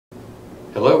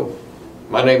Hello,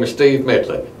 my name is Steve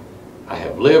Medlin. I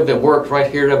have lived and worked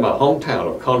right here in my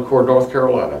hometown of Concord, North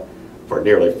Carolina for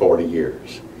nearly 40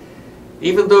 years.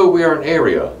 Even though we are an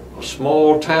area of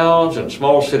small towns and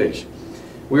small cities,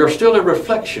 we are still a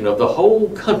reflection of the whole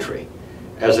country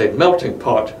as a melting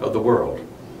pot of the world.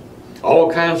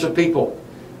 All kinds of people,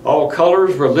 all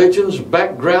colors, religions,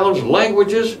 backgrounds,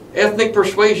 languages, ethnic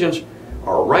persuasions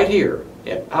are right here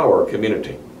in our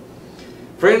community.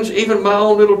 Friends, even my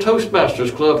own little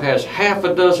Toastmasters Club has half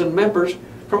a dozen members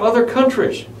from other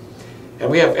countries.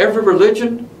 And we have every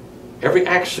religion, every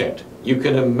accent you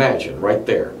can imagine right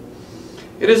there.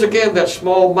 It is again that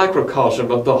small microcosm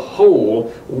of the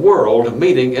whole world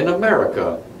meeting in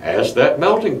America as that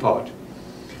melting pot.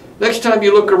 Next time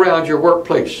you look around your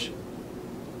workplace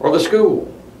or the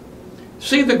school,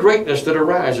 see the greatness that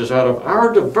arises out of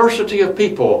our diversity of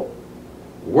people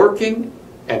working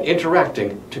and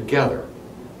interacting together.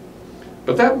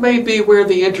 But that may be where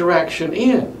the interaction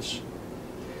ends.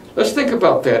 Let's think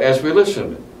about that as we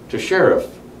listen to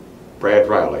Sheriff Brad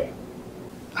Riley.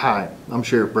 Hi, I'm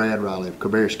Sheriff Brad Riley of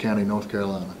Cabarrus County, North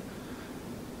Carolina.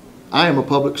 I am a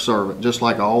public servant, just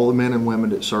like all the men and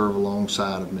women that serve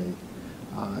alongside of me.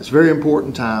 It's a very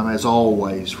important time, as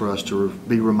always, for us to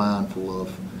be mindful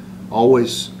of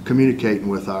always communicating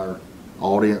with our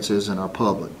audiences and our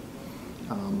public.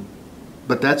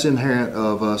 But that's inherent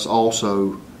of us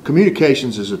also.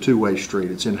 Communications is a two-way street.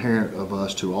 It's inherent of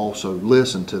us to also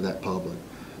listen to that public.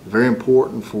 Very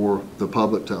important for the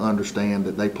public to understand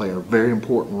that they play a very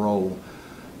important role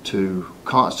to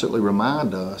constantly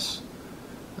remind us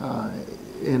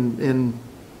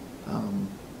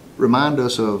remind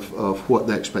us of what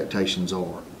the expectations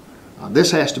are. This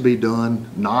has to be done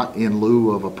not in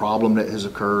lieu of a problem that has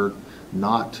occurred,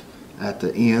 not at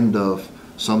the end of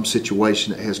some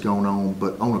situation that has gone on,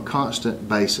 but on a constant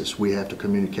basis we have to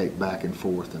communicate back and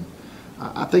forth. And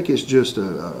I think it's just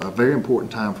a very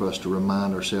important time for us to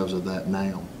remind ourselves of that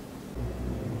now.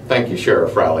 Thank you,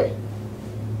 Sheriff Riley.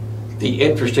 The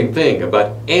interesting thing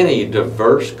about any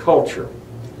diverse culture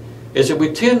is that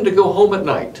we tend to go home at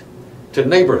night to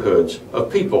neighborhoods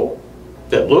of people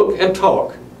that look and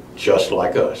talk just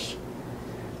like us.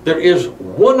 There is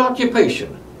one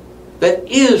occupation that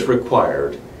is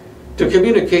required to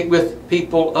communicate with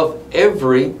people of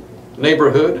every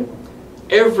neighborhood,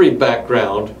 every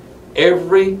background,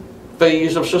 every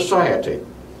phase of society.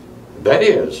 That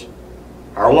is,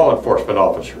 our law enforcement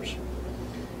officers.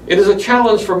 It is a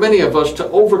challenge for many of us to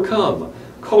overcome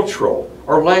cultural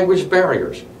or language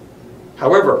barriers.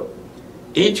 However,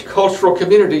 each cultural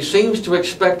community seems to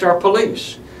expect our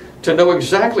police to know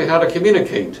exactly how to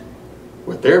communicate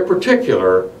with their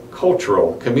particular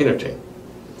cultural community.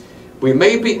 We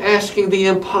may be asking the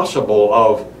impossible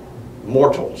of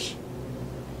mortals.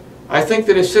 I think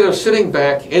that instead of sitting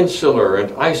back insular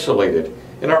and isolated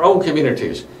in our own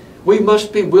communities, we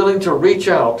must be willing to reach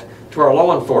out to our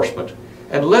law enforcement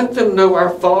and let them know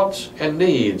our thoughts and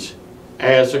needs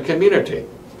as a community.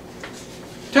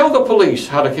 Tell the police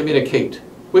how to communicate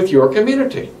with your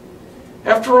community.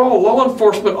 After all, law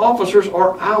enforcement officers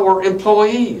are our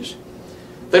employees.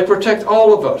 They protect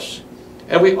all of us.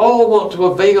 And we all want to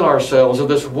avail ourselves of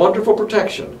this wonderful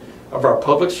protection of our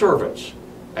public servants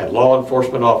and law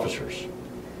enforcement officers.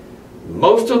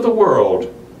 Most of the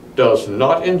world does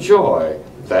not enjoy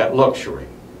that luxury.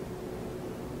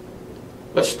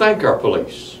 Let's thank our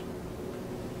police.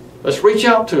 Let's reach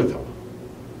out to them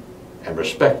and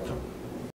respect them.